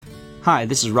Hi,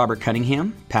 this is Robert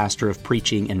Cunningham, pastor of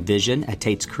Preaching and Vision at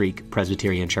Tates Creek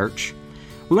Presbyterian Church.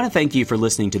 We want to thank you for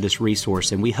listening to this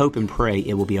resource, and we hope and pray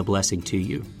it will be a blessing to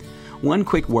you. One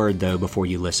quick word, though, before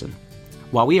you listen.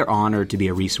 While we are honored to be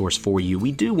a resource for you,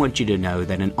 we do want you to know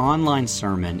that an online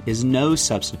sermon is no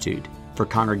substitute for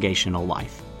congregational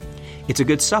life. It's a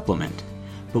good supplement,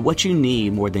 but what you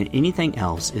need more than anything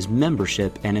else is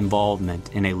membership and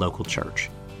involvement in a local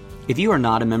church. If you are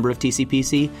not a member of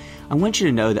TCPC, I want you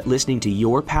to know that listening to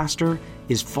your pastor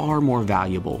is far more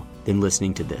valuable than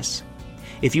listening to this.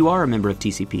 If you are a member of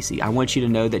TCPC, I want you to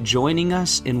know that joining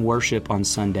us in worship on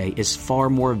Sunday is far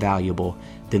more valuable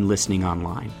than listening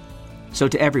online. So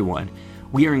to everyone,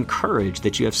 we are encouraged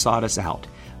that you have sought us out,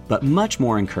 but much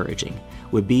more encouraging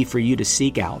would be for you to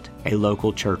seek out a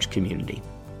local church community.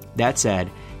 That said,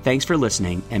 thanks for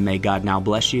listening, and may God now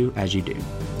bless you as you do.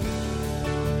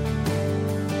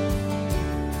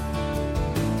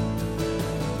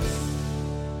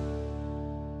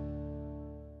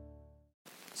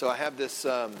 So I have this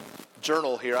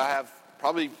journal here. I have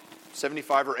probably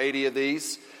 75 or 80 of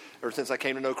these. Ever since I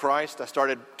came to know Christ, I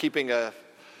started keeping a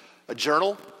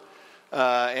journal.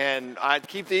 And I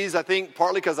keep these, I think,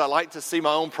 partly because I like to see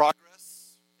my own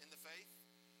progress in the faith.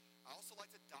 I also like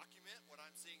to document what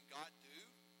I'm seeing God do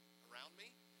around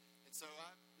me. And so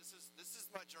this is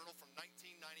my journal from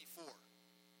 1994.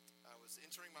 I was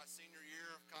entering my senior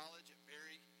year of college at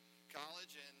Berry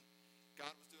College, and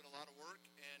God was doing a lot of work.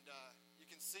 And you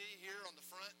can see here on the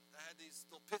front, I had these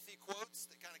little pithy quotes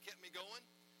that kind of kept me going.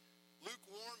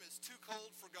 Lukewarm is too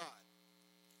cold for God.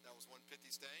 That was one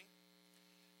pithy saying.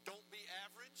 Don't be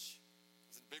average.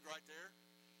 Isn't big right there?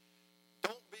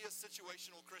 Don't be a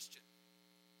situational Christian.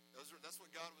 That's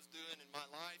what God was doing in my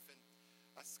life. And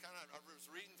I was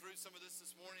reading through some of this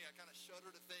morning. I kind of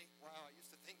shudder to think, wow, I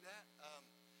used to think that.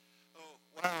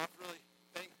 I really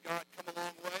think God come a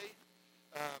long way.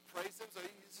 Praise Him. So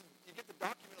you get to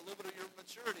document a little bit of your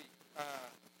maturity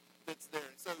that's there.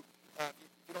 And so if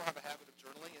you don't have a habit of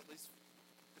journaling, at least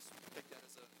just take that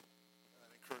as an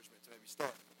encouragement to maybe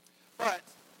start. But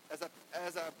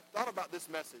as I thought about this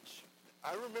message,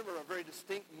 I remember a very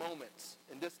distinct moment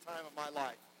in this time of my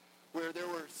life where there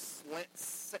were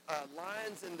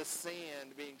lines in the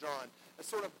sand being drawn, a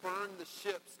sort of burn the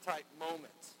ships type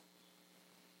moment.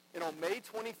 And on May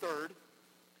 23rd,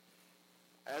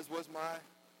 as was my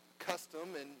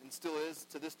custom and still is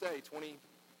to this day,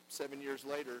 27 years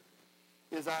later,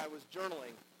 is I was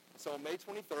journaling. So on May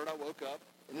 23rd, I woke up,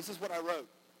 and this is what I wrote.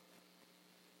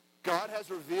 God has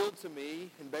revealed to me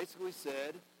and basically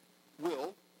said,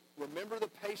 Will, remember the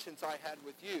patience I had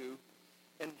with you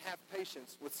and have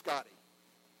patience with Scotty.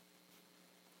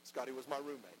 Scotty was my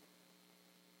roommate.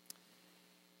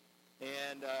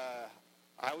 And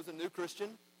I was a new Christian,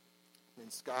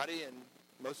 and Scotty and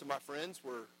most of my friends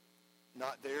were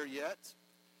not there yet.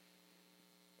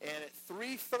 And at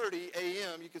 3:30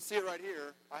 a.m., you can see it right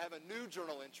here, I have a new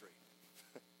journal entry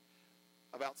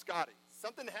about Scotty.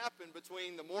 Something happened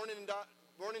between the morning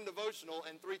devotional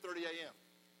and 3:30 a.m.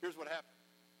 Here's what happened.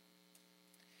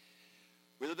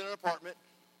 We lived in an apartment,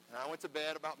 and I went to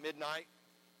bed about midnight,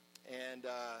 and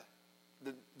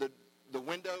the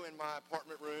window in my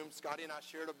apartment room, Scotty and I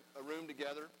shared a room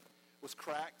together, was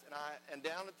cracked, and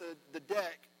down at the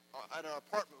deck at our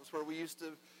apartment was where we used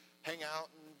to hang out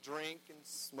and drink and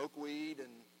smoke weed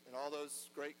and all those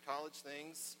great college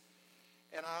things.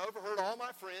 And I overheard all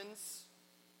my friends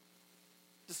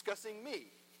discussing me.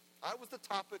 I was the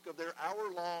topic of their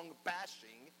hour-long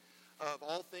bashing of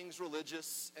all things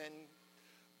religious and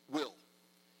will.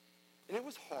 And it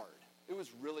was hard. It was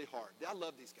really hard. I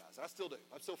love these guys. I still do.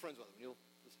 I'm still friends with them. You'll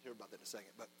hear about that in a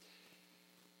second. But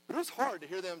it was hard to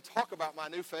hear them talk about my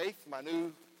new faith, my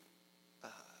new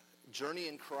journey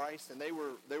in Christ, and they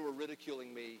were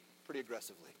ridiculing me pretty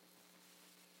aggressively.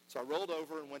 So I rolled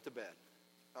over and went to bed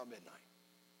about midnight.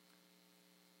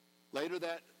 Later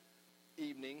that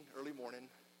evening, early morning,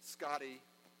 Scotty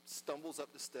stumbles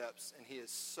up the steps, and he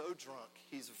is so drunk,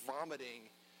 he's vomiting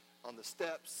on the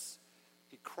steps.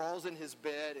 He crawls in his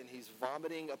bed, and he's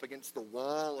vomiting up against the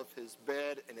wall of his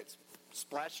bed, and it's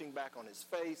splashing back on his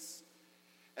face.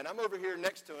 And I'm over here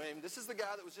next to him. This is the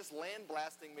guy that was just land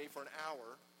blasting me for an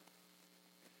hour.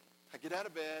 I get out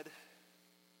of bed,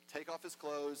 take off his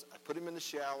clothes, I put him in the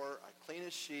shower, I clean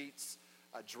his sheets,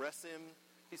 I dress him.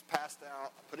 He's passed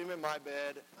out. I put him in my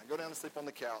bed. I go down to sleep on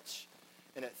the couch.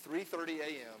 And at 3:30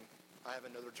 a.m., I have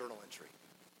another journal entry.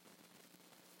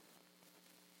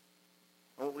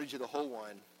 I won't read you the whole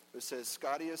one. It says,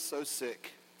 Scotty is so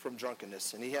sick from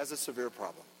drunkenness, and he has a severe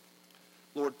problem.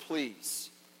 Lord, please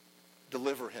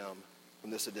deliver him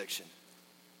from this addiction.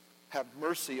 Have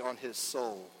mercy on his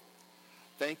soul.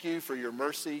 Thank you for your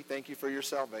mercy. Thank you for your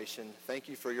salvation. Thank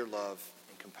you for your love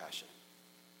and compassion.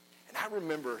 And I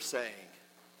remember saying,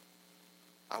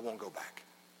 I won't go back.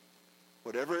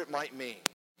 Whatever it might mean,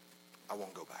 I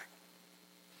won't go back.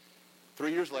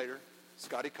 3 years later,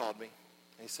 Scotty called me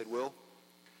and he said, Will,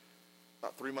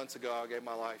 about 3 months ago, I gave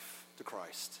my life to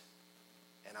Christ.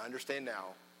 And I understand now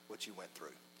what you went through.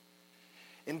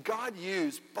 And God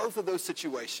used both of those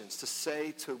situations to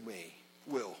say to me,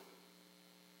 Will,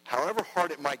 however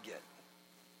hard it might get,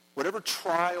 whatever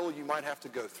trial you might have to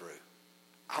go through,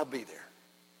 I'll be there.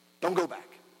 Don't go back.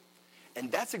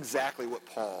 And that's exactly what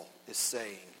Paul is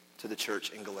saying to the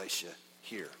church in Galatia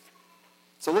here.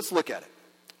 So let's look at it.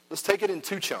 Let's take it in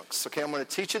two chunks. Okay, I'm going to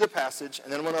teach you the passage,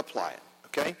 and then I'm going to apply it.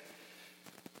 Okay?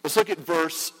 Let's look at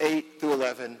verse 8 through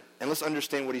 11, and let's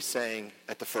understand what he's saying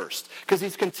at the first. Because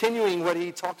he's continuing what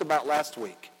he talked about last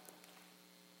week.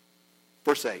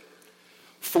 Verse 8.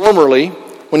 Formerly,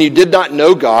 when you did not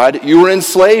know God, you were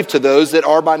enslaved to those that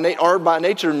are by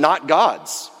nature not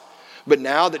gods. But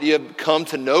now that you have come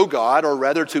to know God, or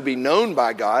rather to be known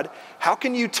by God, how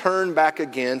can you turn back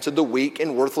again to the weak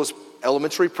and worthless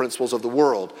elementary principles of the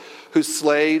world, whose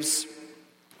slaves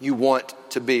you want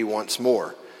to be once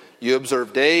more? You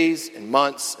observe days and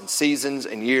months and seasons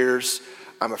and years.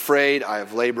 I'm afraid I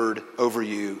have labored over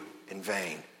you in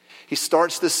vain. He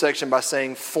starts this section by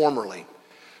saying formerly,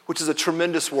 which is a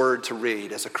tremendous word to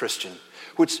read as a Christian,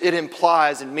 which it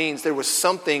implies and means there was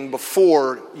something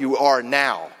before you are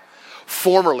now.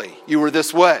 Formerly, you were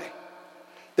this way.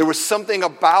 There was something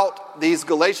about these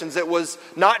Galatians that was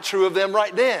not true of them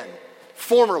right then.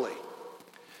 Formerly.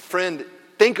 Friend,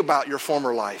 think about your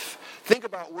former life. Think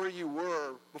about where you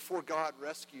were before God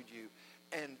rescued you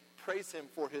and praise him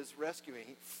for his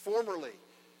rescuing. Formerly,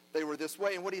 they were this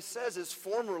way. And what he says is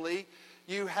formerly,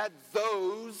 you had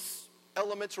those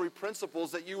elementary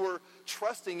principles that you were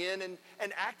trusting in and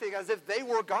acting as if they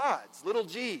were gods, little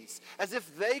g's, as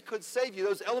if they could save you.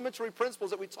 Those elementary principles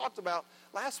that we talked about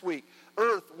last week,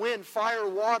 earth, wind, fire,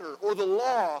 water, or the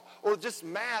law, or just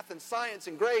math and science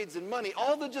and grades and money,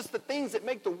 all the things that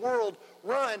make the world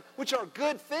run, which are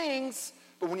good things,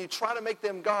 but when you try to make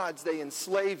them gods, they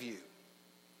enslave you.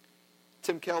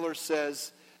 Tim Keller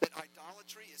says that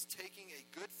idolatry is taking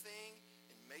a good thing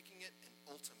and making it an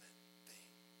ultimate.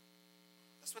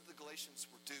 That's what the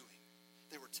Galatians were doing.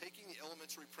 They were taking the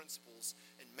elementary principles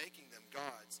and making them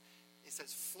gods. He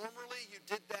says, formerly you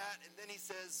did that, and then he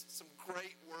says some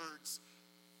great words,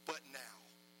 but now.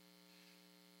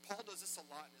 Paul does this a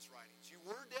lot in his writings. You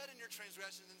were dead in your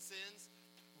transgressions and sins,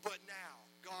 but now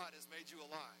God has made you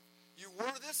alive. You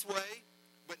were this way,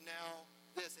 but now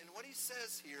this. And what he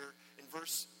says here in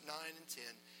verse 9 and 10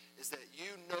 is that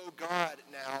you know God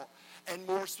now, and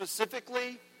more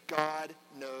specifically, God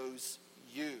knows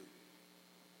you.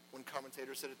 One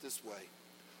commentator said it this way: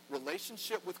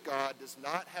 relationship with God does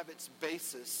not have its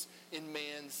basis in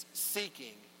man's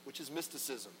seeking, which is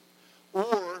mysticism,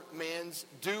 or man's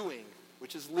doing,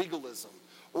 which is legalism,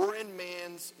 or in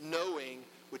man's knowing,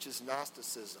 which is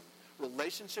Gnosticism.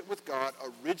 Relationship with God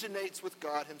originates with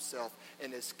God himself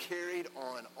and is carried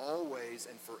on always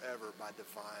and forever by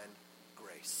divine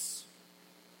grace.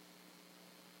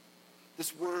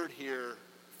 This word here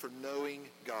for knowing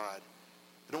God,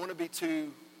 I don't want to be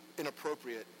too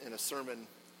inappropriate in a sermon,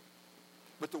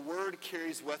 but the word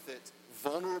carries with it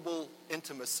vulnerable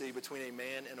intimacy between a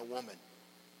man and a woman.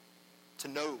 To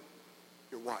know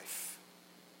your wife.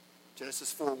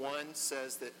 Genesis 4:1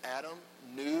 says that Adam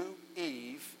knew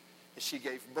Eve and she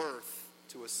gave birth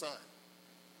to a son.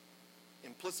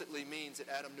 Implicitly means that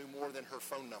Adam knew more than her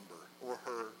phone number or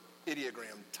her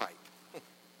ideogram type.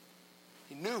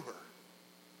 He knew her.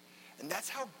 And that's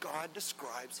how God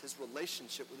describes his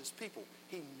relationship with his people.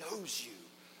 He knows you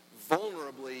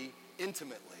vulnerably,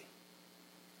 intimately.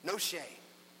 No shame.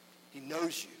 He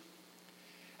knows you.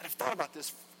 And I've thought about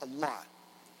this a lot.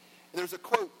 And there's a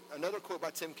quote, another quote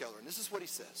by Tim Keller, and this is what he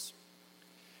says.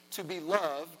 To be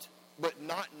loved but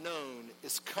not known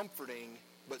is comforting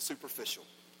but superficial.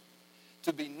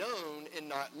 To be known and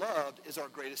not loved is our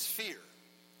greatest fear.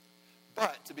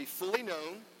 But to be fully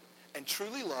known and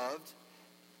truly loved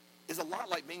is a lot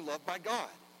like being loved by God.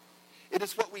 It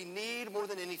is what we need more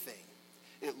than anything.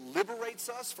 It liberates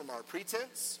us from our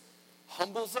pretense,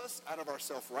 humbles us out of our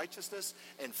self-righteousness,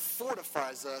 and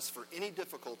fortifies us for any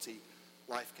difficulty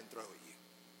life can throw at you.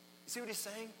 You see what he's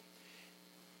saying?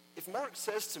 If Mark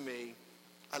says to me,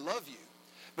 I love you,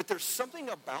 but there's something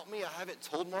about me I haven't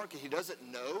told Mark and he doesn't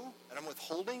know, and I'm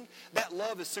withholding, that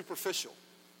love is superficial.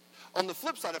 On the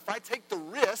flip side, if I take the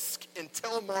risk and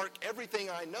tell Mark everything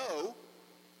I know,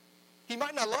 he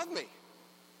might not love me.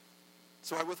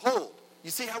 So I withhold.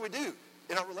 You see how we do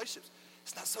in our relationships.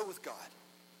 It's not so with God.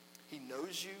 He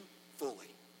knows you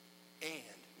fully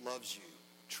and loves you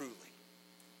truly.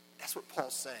 That's what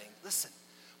Paul's saying. Listen,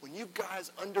 when you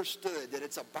guys understood that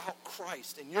it's about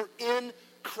Christ and you're in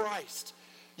Christ,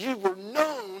 you were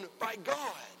known by God.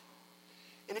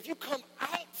 And if you come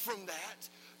out from that,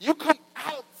 you come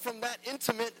out from that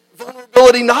intimate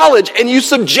vulnerability knowledge and you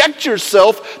subject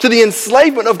yourself to the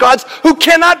enslavement of God's who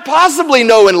cannot possibly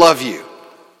know and love you.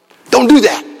 Don't do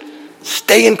that.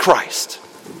 Stay in Christ.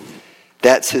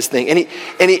 That's his thing.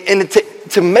 And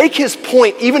to make his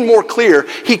point even more clear,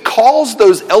 he calls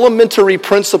those elementary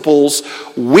principles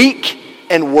weak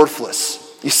and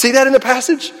worthless. You see that in the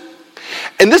passage?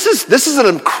 And this is an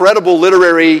incredible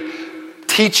literary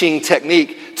teaching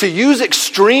technique to use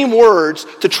extreme words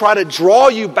to try to draw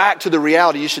you back to the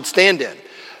reality you should stand in.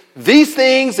 These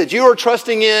things that you are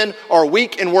trusting in are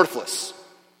weak and worthless.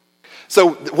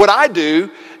 So what I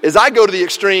do is I go to the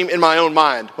extreme in my own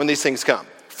mind when these things come.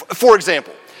 For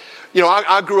example,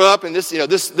 I grew up and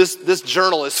this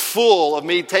journal is full of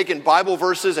me taking Bible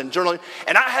verses and journaling.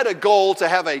 And I had a goal to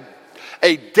have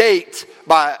a date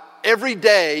by every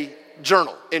day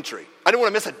journal entry. I didn't want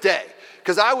to miss a day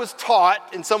because I was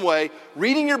taught in some way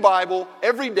reading your Bible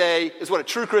every day is what a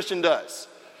true Christian does.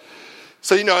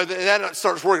 So, that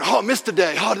starts working. Oh, I missed a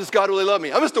day. Oh, does God really love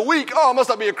me? I missed a week. Oh, I must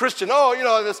not be a Christian.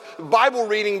 Oh, this Bible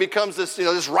reading becomes this,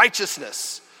 this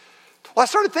righteousness. Well, I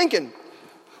started thinking,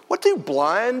 what do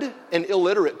blind and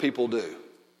illiterate people do?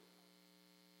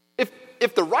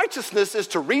 If the righteousness is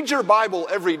to read your Bible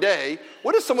every day,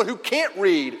 what does someone who can't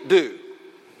read do?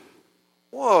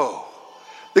 Whoa.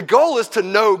 The goal is to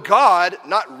know God,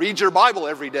 not read your Bible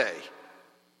every day.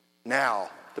 Now,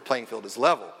 the playing field is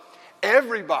level.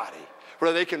 Everybody,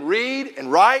 whether they can read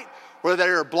and write, whether they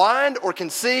are blind or can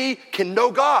see, can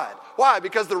know God. Why?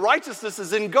 Because the righteousness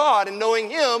is in God and knowing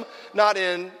Him, not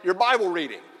in your Bible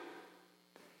reading.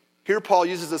 Here Paul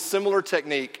uses a similar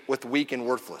technique with weak and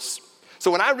worthless. So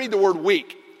when I read the word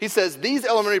weak, he says these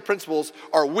elementary principles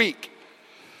are weak.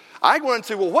 I go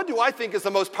into, what do I think is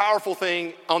the most powerful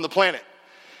thing on the planet?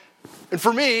 And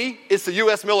for me, it's the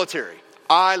U.S. military.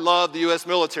 I love the U.S.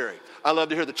 military. I love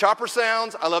to hear the chopper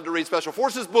sounds. I love to read Special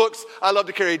Forces books. I love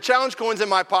to carry challenge coins in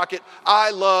my pocket.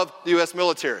 I love the U.S.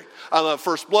 military. I love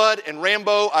First Blood and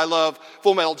Rambo. I love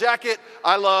Full Metal Jacket.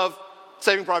 I love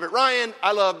Saving Private Ryan.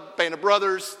 I love Band of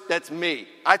Brothers. That's me.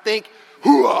 I think,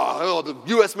 the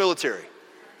U.S. military.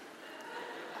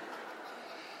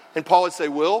 And Paul would say,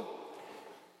 Will,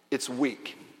 it's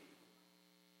weak.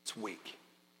 It's weak.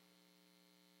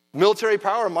 Military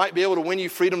power might be able to win you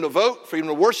freedom to vote, freedom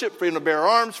to worship, freedom to bear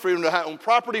arms, freedom to own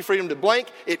property, freedom to blank.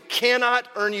 It cannot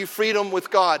earn you freedom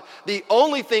with God. The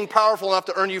only thing powerful enough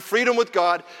to earn you freedom with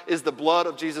God is the blood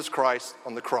of Jesus Christ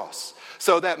on the cross.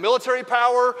 So that military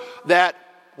power, that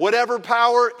whatever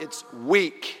power, it's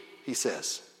weak, he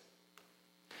says.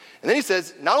 And then he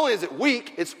says, not only is it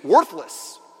weak, it's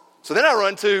worthless. So then I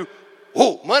run to,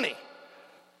 money.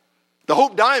 The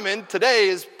Hope Diamond today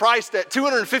is priced at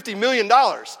 $250 million.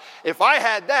 If I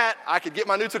had that, I could get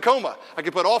my new Tacoma. I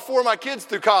could put all 4 of my kids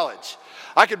through college.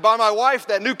 I could buy my wife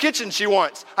that new kitchen she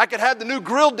wants. I could have the new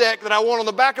grill deck that I want on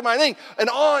the back of my thing. And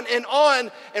on and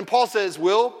on. And Paul says,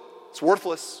 Will, it's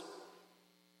worthless.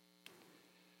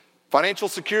 Financial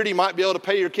security might be able to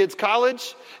pay your kids'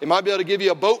 college. It might be able to give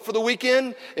you a boat for the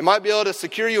weekend. It might be able to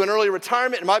secure you an early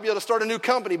retirement. It might be able to start a new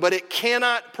company. But it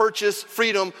cannot purchase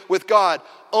freedom with God.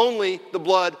 Only the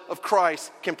blood of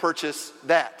Christ can purchase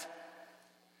that.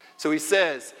 So he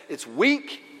says, it's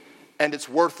weak and it's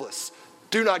worthless.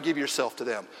 Do not give yourself to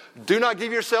them. Do not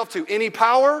give yourself to any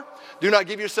power. Do not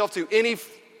give yourself to any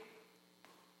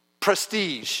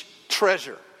prestige,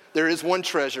 treasure. There is one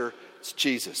treasure, it's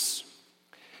Jesus.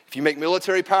 If you make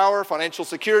military power, financial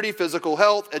security, physical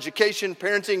health, education,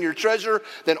 parenting your treasure,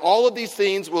 then all of these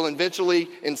things will eventually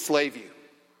enslave you.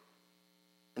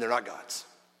 And they're not God's.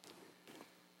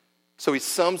 So he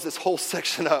sums this whole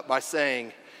section up by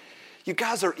saying, you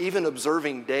guys are even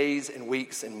observing days and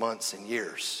weeks and months and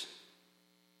years.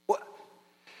 What?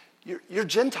 You're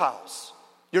Gentiles.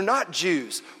 You're not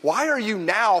Jews. Why are you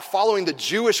now following the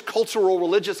Jewish cultural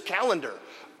religious calendar?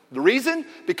 The reason?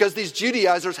 Because these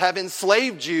Judaizers have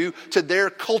enslaved you to their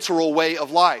cultural way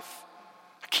of life.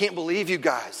 I can't believe you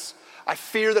guys. I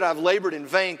fear that I've labored in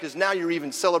vain because now you're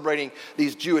even celebrating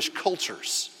these Jewish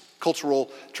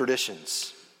cultural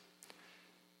traditions.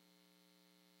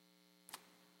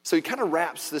 So he kind of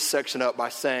wraps this section up by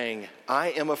saying,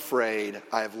 I am afraid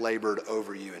I have labored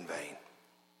over you in vain.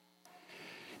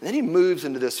 And then he moves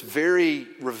into this very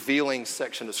revealing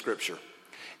section of Scripture.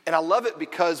 And I love it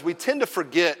because we tend to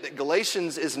forget that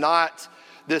Galatians is not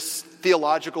this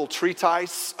theological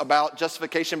treatise about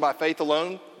justification by faith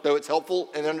alone, though it's helpful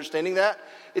in understanding that.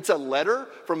 It's a letter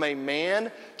from a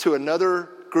man to another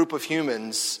group of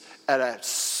humans at a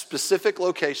specific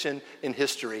location in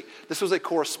history. This was a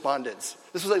correspondence.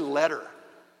 This was a letter.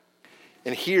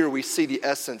 And here we see the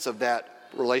essence of that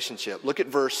relationship. Look at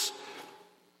verse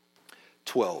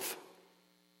 12.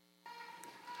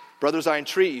 Brothers, I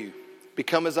entreat you,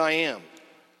 become as I am,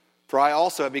 for I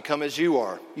also have become as you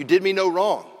are. You did me no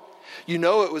wrong. You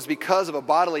know it was because of a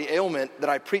bodily ailment that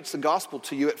I preached the gospel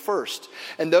to you at first.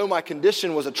 And though my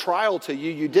condition was a trial to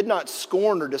you, you did not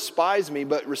scorn or despise me,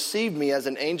 but received me as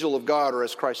an angel of God or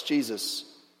as Christ Jesus.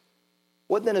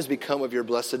 What then has become of your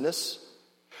blessedness?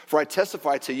 For I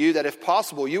testify to you that if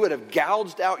possible, you would have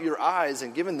gouged out your eyes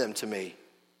and given them to me.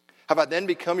 Have I then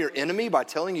become your enemy by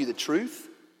telling you the truth?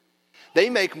 They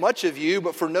make much of you,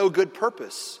 but for no good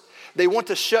purpose. They want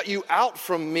to shut you out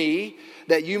from me,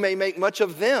 that you may make much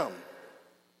of them.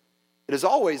 It is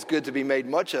always good to be made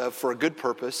much of for a good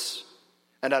purpose,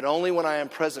 and not only when I am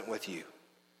present with you.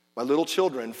 My little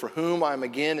children, for whom I am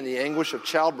again in the anguish of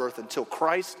childbirth until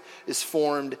Christ is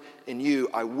formed in you,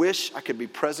 I wish I could be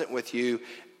present with you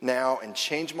now and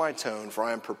change my tone, for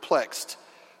I am perplexed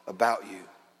about you.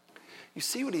 You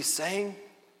see what he's saying?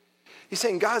 He's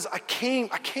saying, guys, I came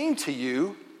to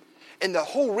you, and the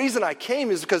whole reason I came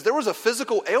is because there was a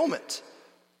physical ailment.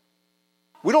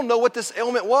 We don't know what this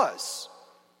ailment was.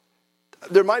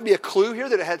 There might be a clue here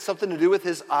that it had something to do with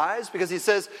his eyes, because he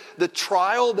says, the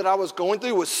trial that I was going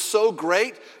through was so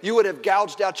great, you would have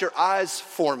gouged out your eyes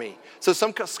for me. So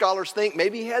some scholars think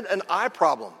maybe he had an eye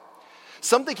problem.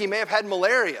 Some think he may have had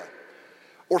malaria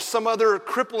or some other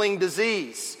crippling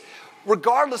disease.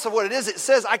 Regardless of what it is, it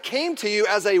says, I came to you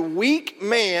as a weak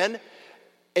man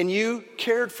and you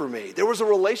cared for me. There was a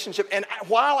relationship. And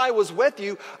while I was with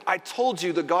you, I told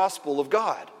you the gospel of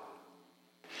God.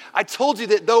 I told you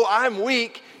that though I'm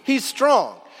weak, he's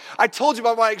strong. I told you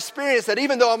about my experience that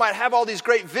even though I might have all these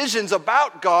great visions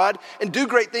about God and do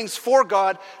great things for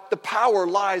God, the power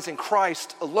lies in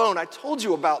Christ alone. I told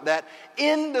you about that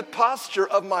in the posture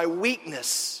of my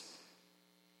weakness.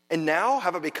 And now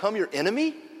have I become your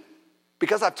enemy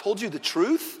because I've told you the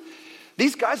truth?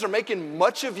 These guys are making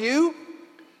much of you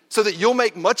so that you'll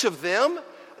make much of them.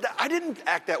 I didn't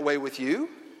act that way with you.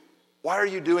 Why are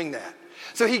you doing that?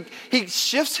 So he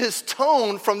shifts his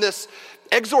tone from this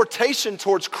exhortation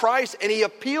towards Christ, and he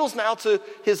appeals now to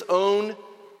his own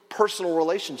personal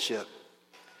relationship.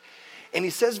 And he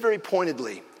says very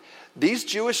pointedly, these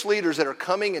Jewish leaders that are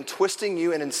coming and twisting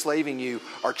you and enslaving you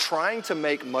are trying to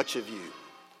make much of you.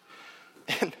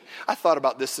 And I thought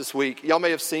about this week. Y'all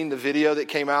may have seen the video that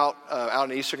came out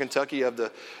in Eastern Kentucky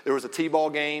there was a t-ball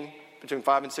game between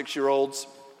 5 and 6 year olds.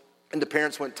 And the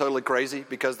parents went totally crazy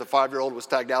because the 5-year-old was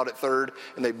tagged out at third,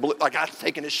 and they guy's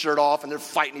taking his shirt off, and they're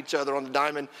fighting each other on the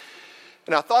diamond.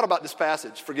 And I thought about this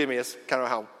passage. Forgive me, it's kind of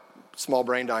how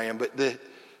small-brained I am. But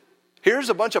here's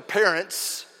a bunch of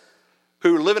parents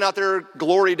who are living out their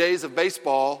glory days of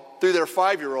baseball through their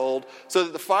 5-year-old, so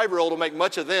that the 5-year-old will make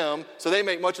much of them, so they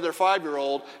make much of their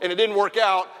 5-year-old, and it didn't work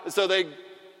out, and so they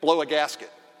blow a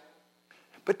gasket.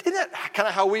 But isn't that kind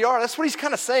of how we are? That's what he's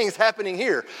kind of saying is happening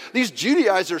here. These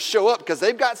Judaizers show up because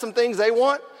they've got some things they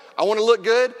want. I want to look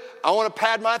good. I want to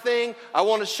pad my thing. I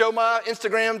want to show my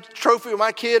Instagram trophy of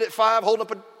my kid at 5 holding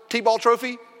up a t-ball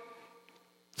trophy.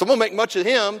 So I'm going to make much of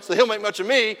him, so he'll make much of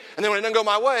me. And then when it doesn't go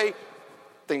my way,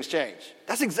 things change.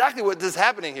 That's exactly what is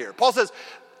happening here. Paul says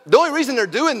the only reason they're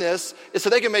doing this is so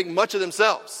they can make much of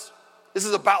themselves. This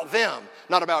is about them,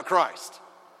 not about Christ.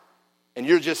 And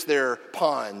you're just their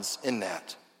pawns in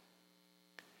that.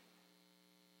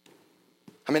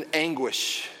 I'm in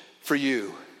anguish for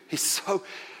you.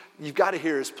 You've got to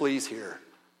hear his pleas here.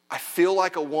 I feel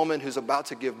like a woman who's about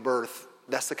to give birth.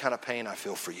 That's the kind of pain I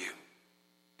feel for you.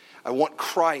 I want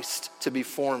Christ to be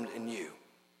formed in you.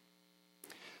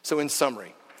 So in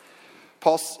summary,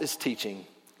 Paul is teaching,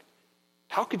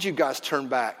 how could you guys turn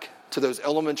back to those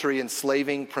elementary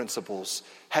enslaving principles,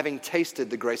 having tasted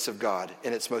the grace of God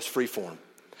in its most free form?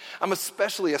 I'm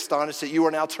especially astonished that you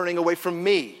are now turning away from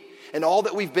me and all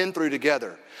that we've been through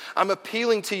together. I'm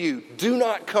appealing to you, do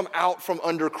not come out from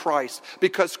under Christ,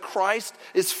 because Christ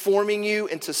is forming you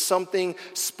into something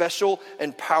special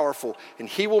and powerful, and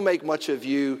he will make much of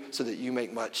you so that you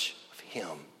make much of him.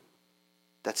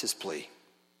 That's his plea.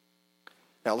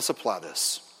 Now let's apply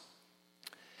this.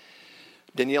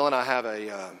 Danielle and I have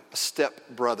a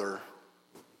step brother,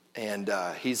 and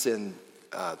he's in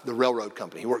the railroad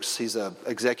company. He's an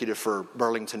executive for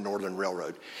Burlington Northern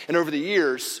Railroad. And over the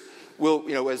years,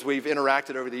 as we've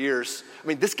interacted over the years,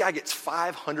 this guy gets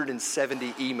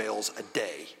 570 emails a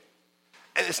day.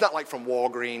 And it's not like from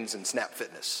Walgreens and Snap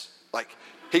Fitness. Like,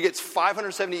 he gets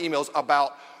 570 emails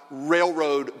about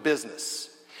railroad business.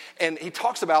 And he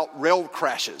talks about rail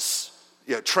crashes,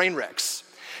 train wrecks.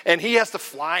 And he has to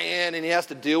fly in and he has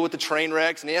to deal with the train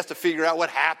wrecks and he has to figure out what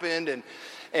happened and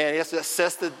he has to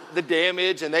assess the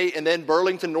damage. And then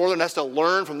Burlington Northern has to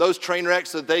learn from those train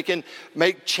wrecks so that they can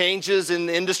make changes in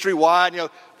industry-wide.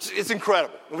 It's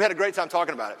incredible. We've had a great time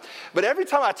talking about it. But every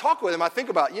time I talk with him, I think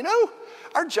about,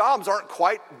 our jobs aren't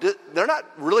they're not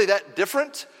really that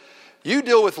different. You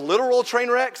deal with literal train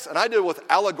wrecks, and I deal with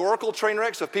allegorical train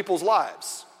wrecks of people's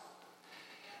lives.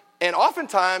 And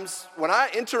oftentimes, when I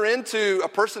enter into a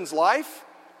person's life,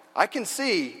 I can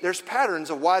see there's patterns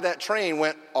of why that train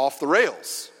went off the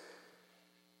rails.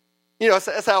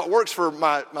 That's how it works for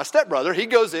my stepbrother. He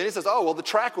goes in, he says, oh, well, the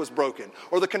track was broken,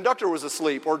 or the conductor was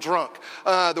asleep or drunk.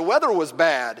 The weather was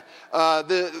bad.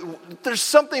 There's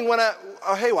something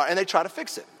haywire, and they try to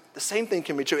fix it. The same thing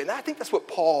can be true. And I think that's what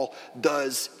Paul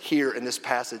does here in this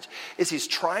passage, is he's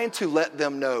trying to let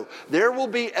them know there will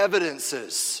be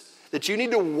evidences that you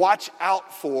need to watch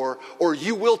out for, or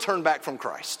you will turn back from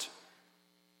Christ.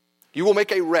 You will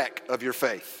make a wreck of your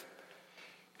faith.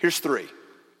 Here's 3.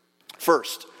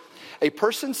 First, a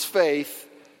person's faith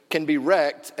can be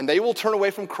wrecked and they will turn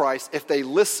away from Christ if they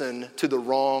listen to the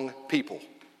wrong people.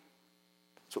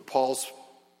 That's what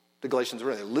the Galatians are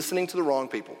doing. They're listening to the wrong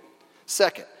people.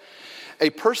 Second, a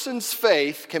person's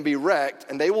faith can be wrecked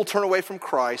and they will turn away from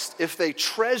Christ if they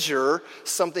treasure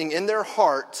something in their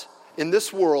heart in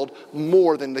this world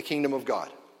more than the kingdom of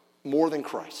God, more than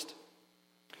Christ.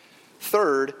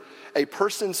 Third, a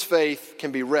person's faith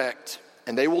can be wrecked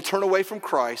and they will turn away from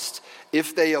Christ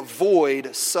if they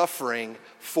avoid suffering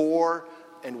for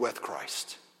and with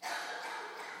Christ.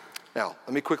 Now,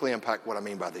 let me quickly unpack what I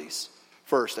mean by these.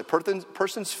 First, a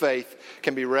person's faith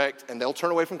can be wrecked and they'll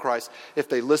turn away from Christ if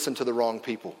they listen to the wrong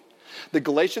people. The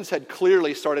Galatians had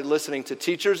clearly started listening to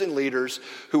teachers and leaders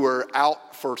who were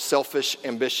out for selfish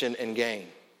ambition and gain.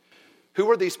 Who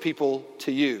are these people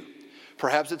to you?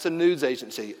 Perhaps it's a news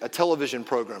agency, a television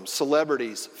program,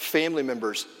 celebrities, family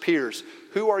members, peers.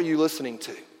 Who are you listening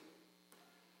to?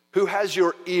 Who has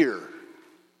your ear?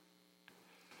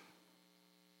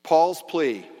 Paul's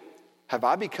plea, have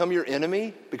I become your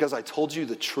enemy because I told you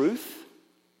the truth?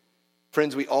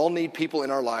 Friends, we all need people in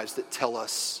our lives that tell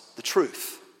us the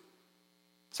truth.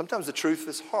 Sometimes the truth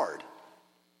is hard,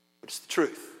 but it's the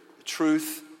truth. The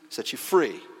truth sets you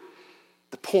free.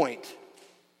 The point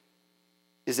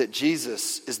is that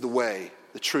Jesus is the way,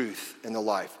 the truth, and the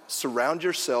life. Surround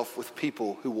yourself with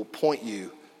people who will point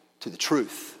you to the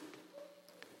truth.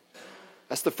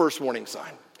 That's the first warning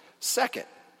sign. Second,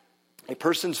 a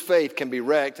person's faith can be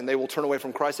wrecked and they will turn away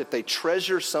from Christ if they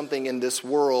treasure something in this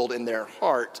world in their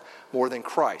heart more than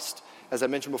Christ. As I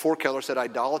mentioned before, Keller said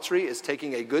idolatry is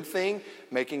taking a good thing,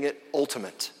 making it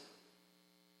ultimate.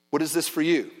 What is this for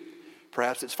you?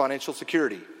 Perhaps it's financial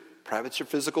security. Perhaps it's your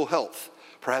physical health.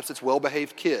 Perhaps it's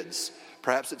well-behaved kids.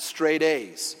 Perhaps it's straight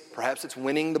A's. Perhaps it's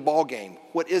winning the ball game.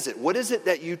 What is it? What is it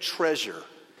that you treasure?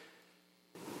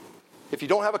 If you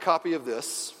don't have a copy of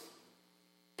this,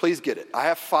 please get it. I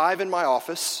have 5 in my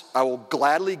office. I will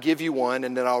gladly give you one,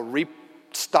 and then I'll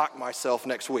restock myself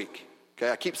next week.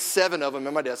 Okay, I keep 7 of them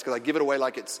in my desk because I give it away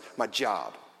like it's my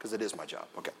job, because it is my job.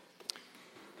 Okay.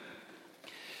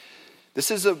 This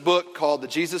is a book called the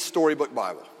Jesus Storybook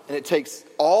Bible, and it takes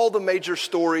all the major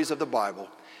stories of the Bible,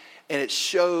 and it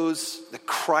shows the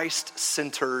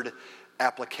Christ-centered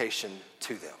application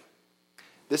to them.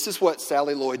 This is what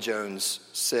Sally Lloyd-Jones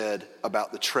said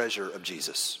about the treasure of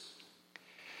Jesus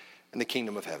and the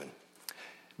kingdom of heaven.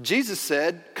 Jesus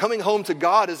said, coming home to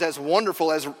God is as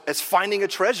wonderful as finding a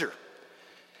treasure.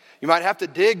 You might have to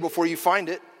dig before you find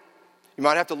it. You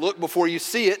might have to look before you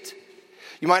see it.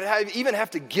 You might even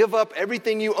have to give up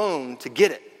everything you own to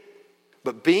get it.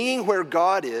 But being where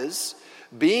God is,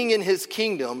 being in his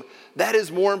kingdom, that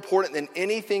is more important than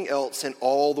anything else in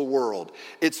all the world.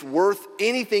 It's worth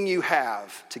anything you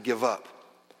have to give up,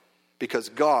 because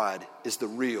God is the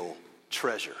real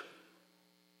treasure.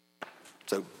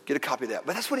 So get a copy of that.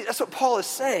 But that's what Paul is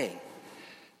saying.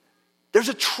 There's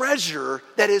a treasure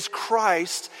that is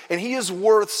Christ, and he is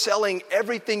worth selling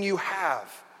everything you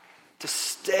have to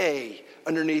stay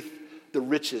underneath the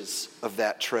riches of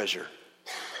that treasure.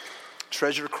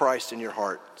 Treasure Christ in your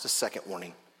heart. It's the second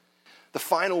warning. The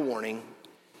final warning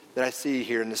that I see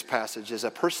here in this passage is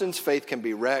a person's faith can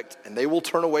be wrecked and they will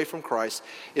turn away from Christ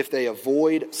if they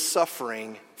avoid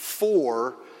suffering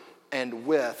for and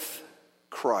with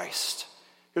Christ.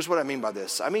 Here's what I mean by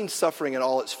this. I mean suffering in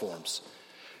all its forms.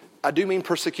 I do mean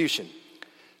persecution,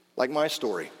 like my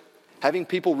story. Having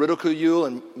people ridicule you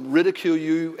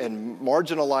and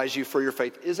marginalize you for your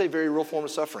faith is a very real form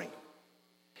of suffering.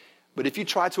 But if you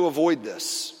try to avoid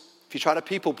this, if you try to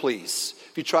people please,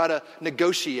 if you try to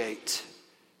negotiate,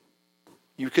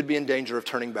 you could be in danger of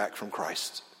turning back from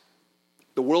Christ.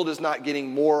 The world is not getting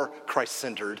more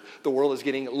Christ-centered. The world is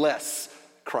getting less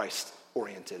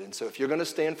Christ-oriented. And so if you're going to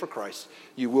stand for Christ,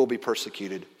 you will be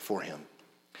persecuted for him.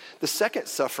 The second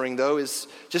suffering, though, is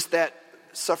just that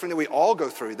suffering that we all go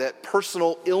through, that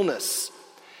personal illness,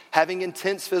 having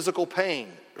intense physical pain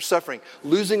or suffering,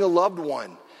 losing a loved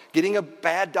one, getting a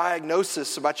bad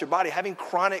diagnosis about your body, having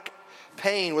chronic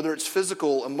pain, whether it's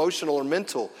physical, emotional, or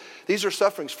mental. These are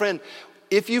sufferings. Friend,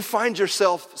 if you find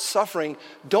yourself suffering,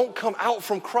 don't come out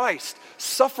from Christ.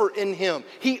 Suffer in him.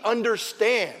 He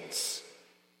understands.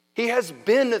 He has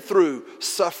been through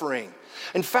suffering.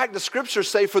 In fact, the scriptures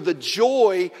say, for the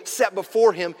joy set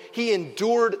before him, he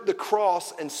endured the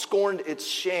cross and scorned its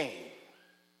shame.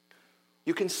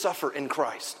 You can suffer in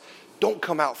Christ. Don't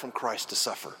come out from Christ to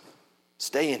suffer.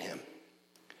 Stay in him.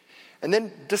 And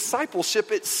then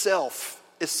discipleship itself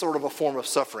is sort of a form of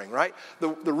suffering, right? The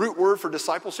root word for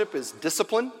discipleship is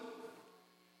discipline.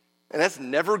 And that's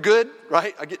never good,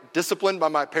 right? I get disciplined by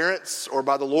my parents or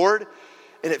by the Lord,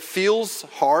 and it feels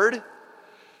hard.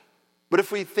 But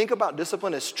if we think about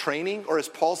discipline as training, or as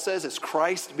Paul says, as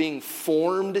Christ being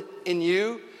formed in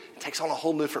you, it takes on a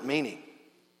whole different meaning.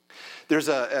 There's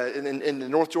in the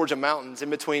North Georgia mountains, in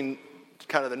between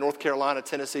kind of the North Carolina,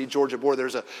 Tennessee, Georgia border,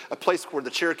 there's a place where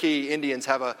the Cherokee Indians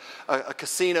have a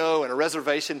casino and a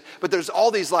reservation. But there's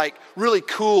all these like really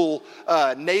cool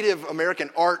Native American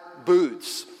art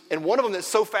booths. And one of them that's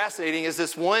so fascinating is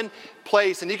this one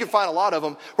place, and you can find a lot of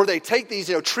them, where they take these,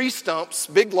 tree stumps,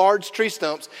 big, large tree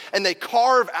stumps, and they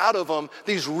carve out of them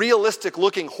these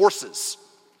realistic-looking horses.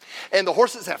 And the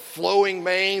horses have flowing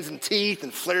manes and teeth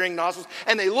and flaring nostrils,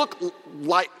 and they look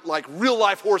like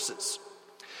real-life horses.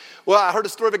 Well, I heard a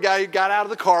story of a guy who got out of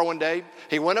the car one day.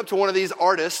 He went up to one of these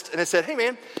artists and he said, hey,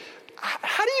 man,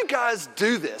 how do you guys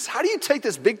do this? How do you take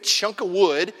this big chunk of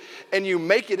wood and you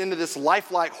make it into this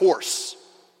lifelike horse?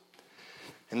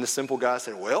 And the simple guy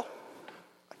said, well,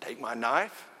 I take my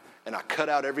knife and I cut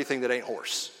out everything that ain't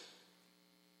horse.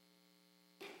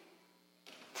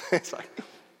 It's like,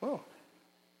 well,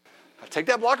 I take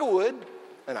that block of wood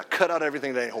and I cut out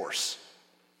everything that ain't horse.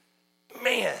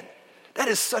 Man, that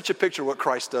is such a picture of what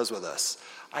Christ does with us.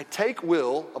 I take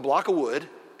Will, a block of wood,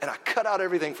 and I cut out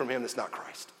everything from him that's not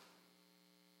Christ.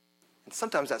 And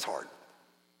sometimes that's hard.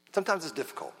 Sometimes it's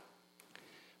difficult.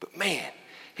 But man,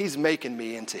 he's making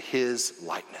me into his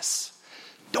likeness.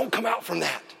 Don't come out from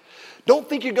that. Don't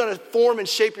think you're going to form and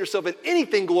shape yourself in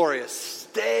anything glorious.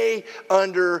 Stay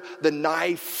under the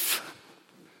knife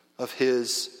of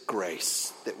his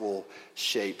grace that will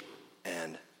shape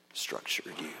and structure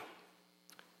you.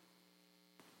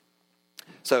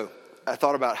 So I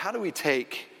thought about, how do we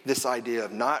take this idea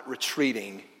of not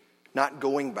retreating, not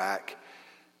going back,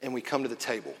 and we come to the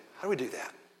table? How do we do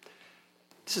that?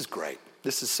 This is great.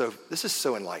 This is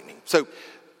so enlightening. So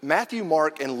Matthew,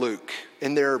 Mark, and Luke,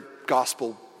 in their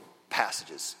gospel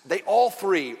passages, they all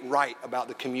three write about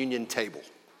the communion table.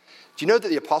 Do you know that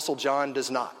the Apostle John does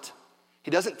not?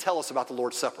 He doesn't tell us about the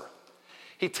Lord's Supper.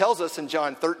 He tells us in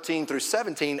John 13 through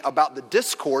 17 about the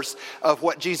discourse of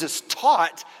what Jesus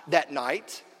taught that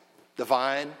night, the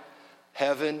vine,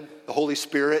 heaven, the Holy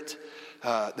Spirit,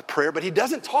 the prayer, but he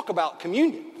doesn't talk about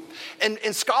communion.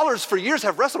 And scholars for years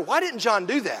have wrestled, why didn't John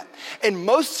do that? And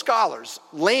most scholars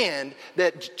land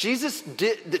that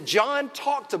John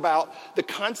talked about the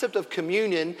concept of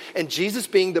communion and Jesus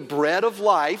being the bread of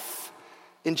life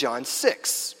in John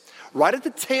 6, right at the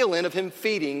tail end of him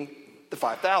feeding the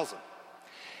 5,000.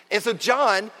 And so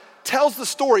John tells the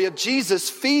story of Jesus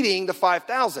feeding the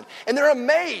 5,000. And they're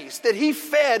amazed that he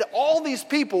fed all these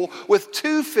people with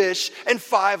 2 fish and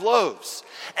 5 loaves.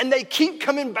 And they keep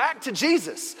coming back to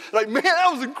Jesus. Like, man,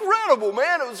 that was incredible,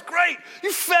 man. It was great.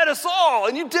 You fed us all,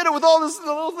 and you did it with all this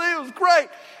little thing. It was great.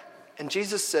 And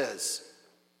Jesus says,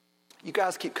 you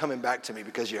guys keep coming back to me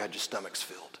because you had your stomachs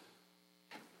filled.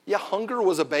 Yeah, hunger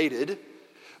was abated,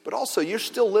 but also you're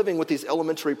still living with these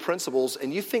elementary principles,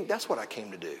 and you think that's what I came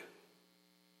to do.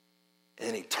 And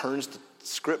then he turns the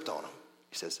script on them.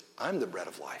 He says, I'm the bread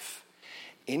of life.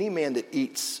 Any man that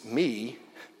eats me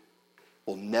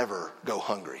will never go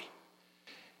hungry.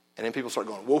 And then people start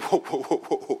going, whoa, whoa, whoa, whoa,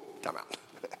 whoa, whoa. Time out.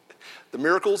 The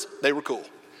miracles, they were cool.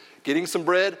 Getting some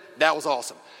bread, that was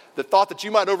awesome. The thought that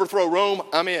you might overthrow Rome,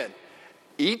 I'm in.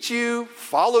 Eat you,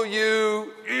 follow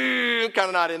you, kind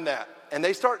of not in that. And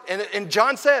they start, and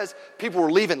John says, people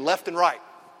were leaving left and right.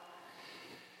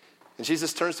 And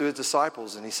Jesus turns to his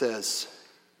disciples and he says,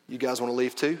 you guys want to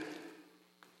leave too?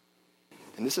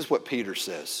 And this is what Peter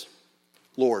says.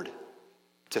 Lord,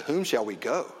 to whom shall we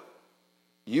go?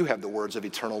 You have the words of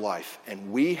eternal life,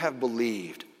 and we have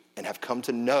believed and have come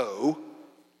to know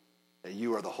that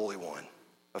you are the Holy One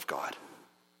of God.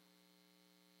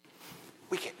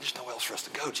 There's nowhere else for us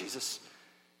to go, Jesus.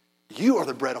 You are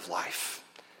the bread of life.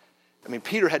 I mean,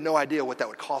 Peter had no idea what that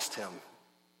would cost him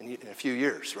in a few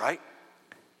years, right?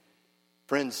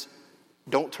 Friends,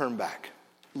 don't turn back.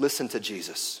 Listen to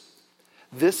Jesus.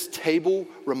 This table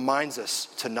reminds us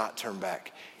to not turn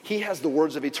back. He has the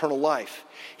words of eternal life.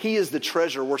 He is the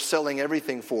treasure we're selling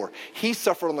everything for. He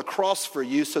suffered on the cross for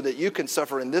you so that you can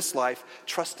suffer in this life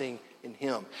trusting in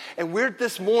him. And we're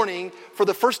this morning, for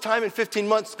the first time in 15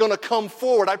 months, going to come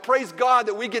forward. I praise God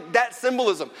that we get that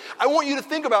symbolism. I want you to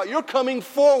think about you're coming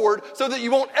forward so that you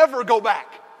won't ever go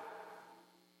back.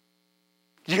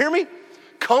 Do you hear me?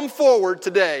 Come forward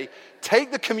today,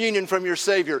 take the communion from your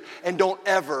Savior, and don't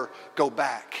ever go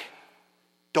back.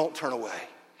 Don't turn away.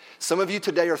 Some of you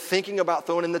today are thinking about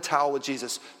throwing in the towel with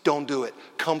Jesus. Don't do it.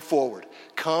 Come forward.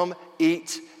 Come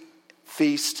eat,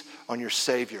 feast on your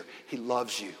Savior. He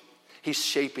loves you. He's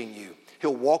shaping you.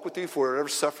 He'll walk with you for whatever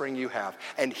suffering you have,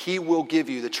 and he will give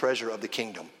you the treasure of the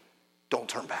kingdom. Don't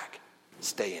turn back.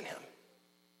 Stay in him.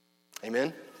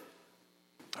 Amen?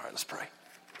 All right, let's pray.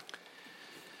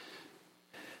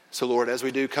 So, Lord, as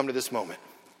we do come to this moment,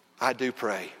 I do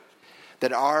pray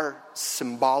that our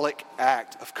symbolic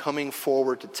act of coming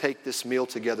forward to take this meal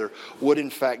together would in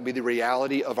fact be the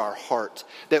reality of our heart,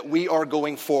 that we are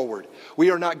going forward.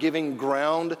 We are not giving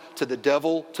ground to the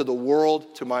devil, to the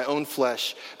world, to my own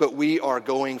flesh, but we are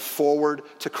going forward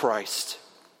to Christ.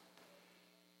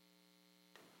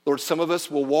 Lord, some of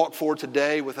us will walk forward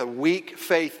today with a weak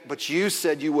faith, but you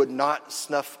said you would not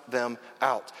snuff them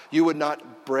out. You would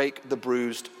not break the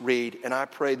bruised reed. And I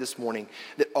pray this morning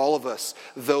that all of us,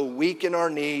 though weak in our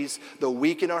knees, though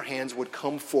weak in our hands, would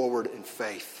come forward in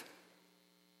faith.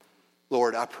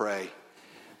 Lord, I pray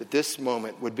that this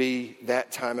moment would be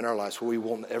that time in our lives where we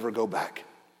won't ever go back.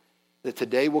 That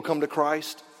today we'll come to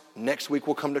Christ. Next week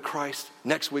we'll come to Christ.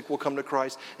 Next week we'll come to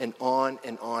Christ. And on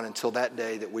until that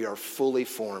day that we are fully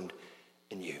formed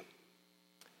in you.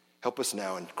 Help us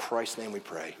now. In Christ's name we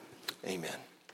pray. Amen.